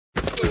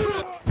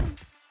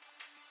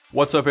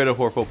What's up,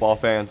 804 football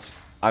fans?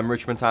 I'm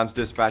Richmond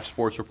Times-Dispatch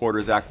sports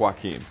reporter Zach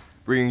Joaquim,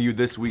 bringing you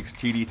this week's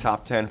TD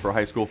Top 10 for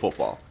high school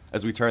football,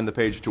 as we turn the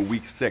page to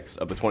Week 6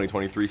 of the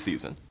 2023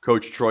 season.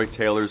 Coach Troy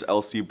Taylor's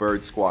LC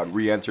Bird squad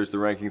re-enters the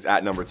rankings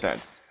at number 10,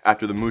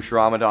 after the Mush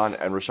Ramadan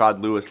and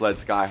Rashad Lewis-led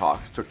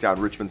Skyhawks took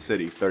down Richmond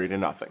City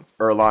 30-0.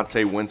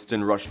 Erlante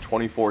Winston rushed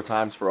 24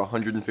 times for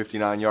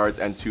 159 yards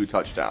and 2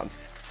 touchdowns,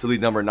 to lead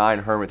number 9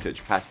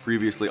 Hermitage past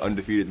previously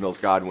undefeated Mills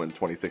Godwin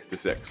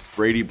 26-6.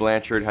 Brady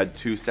Blanchard had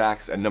 2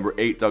 sacks, and number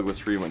 8 Douglas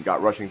Freeman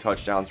got rushing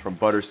touchdowns from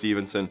Butter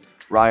Stevenson,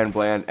 Ryan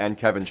Bland, and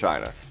Kevin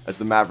China, as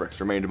the Mavericks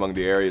remained among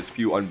the area's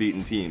few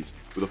unbeaten teams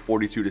with a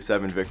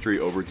 42-7 victory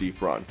over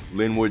Deep Run.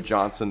 Linwood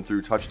Johnson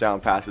threw touchdown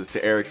passes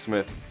to Eric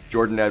Smith,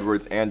 Jordan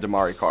Edwards, and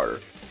Damari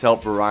Carter, to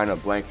help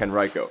Verina blank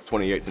Henrico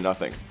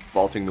 28-0.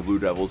 Vaulting the Blue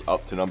Devils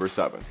up to number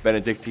 7.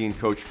 Benedictine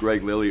coach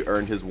Greg Lilly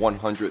earned his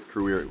 100th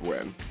career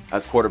win,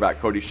 as quarterback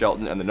Cody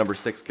Shelton and the number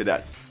 6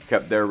 Cadets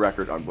kept their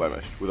record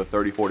unblemished with a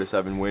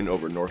 34-7 win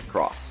over North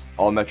Cross.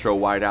 All-Metro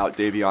wideout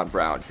Davion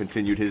Brown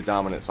continued his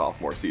dominant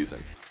sophomore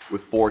season,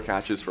 with 4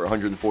 catches for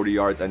 140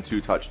 yards and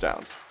 2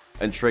 touchdowns,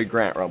 and Trey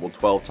Grant rumbled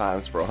 12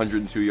 times for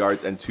 102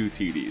 yards and 2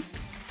 TDs,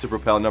 to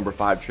propel number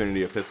 5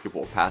 Trinity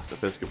Episcopal past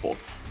Episcopal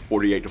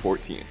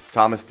 48-14.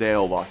 Thomas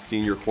Dale lost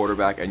senior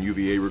quarterback and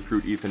UVA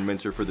recruit Ethan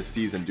Minter for the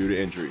season due to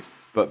injury,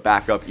 but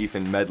backup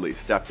Ethan Medley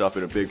stepped up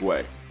in a big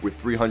way with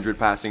 300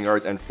 passing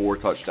yards and 4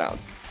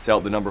 touchdowns to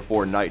help the number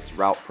 4 Knights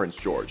rout Prince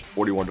George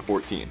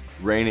 41-14.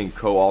 Reigning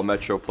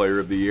co-All-Metro Player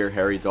of the Year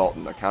Harry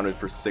Dalton accounted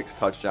for 6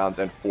 touchdowns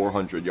and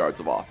 400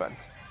 yards of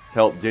offense to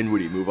help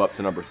Dinwiddie move up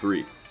to number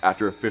 3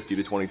 after a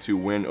 50-22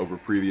 win over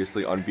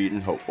previously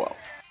unbeaten Hopewell.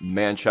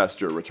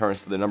 Manchester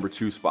returns to the number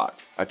 2 spot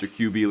after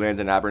QB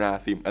Landon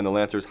Abernathy and the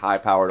Lancers'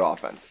 high-powered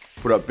offense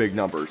put up big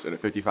numbers in a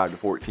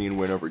 55-14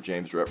 win over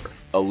James River.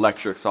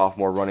 Electric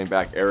sophomore running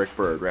back Eric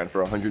Berg ran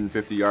for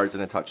 150 yards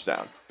and a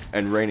touchdown,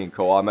 and reigning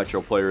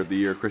Co-All-Metro Player of the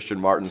Year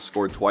Christian Martin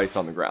scored twice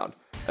on the ground,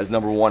 as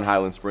number 1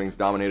 Highland Springs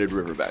dominated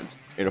Riverbend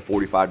in a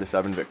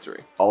 45-7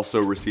 victory.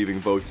 Also receiving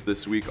votes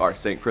this week are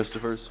St.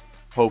 Christopher's,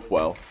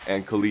 Hopewell,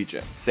 and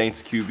Collegiate.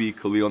 Saints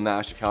QB Khalil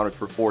Nash accounted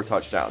for 4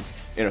 touchdowns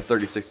in a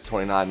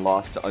 36-29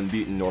 loss to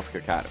unbeaten Norfolk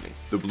Academy.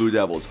 The Blue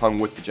Devils hung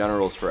with the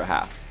Generals for a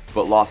half,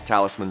 but lost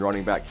talisman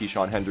running back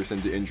Keyshawn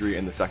Henderson to injury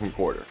in the second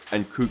quarter.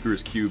 And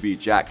Cougars QB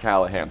Jack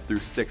Callahan threw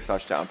 6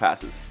 touchdown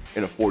passes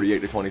in a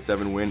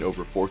 48-27 win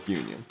over Fork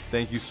Union.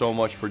 Thank you so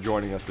much for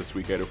joining us this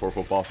week, 804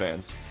 football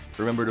fans.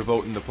 Remember to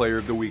vote in the Player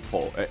of the Week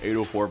poll at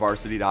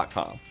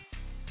 804varsity.com.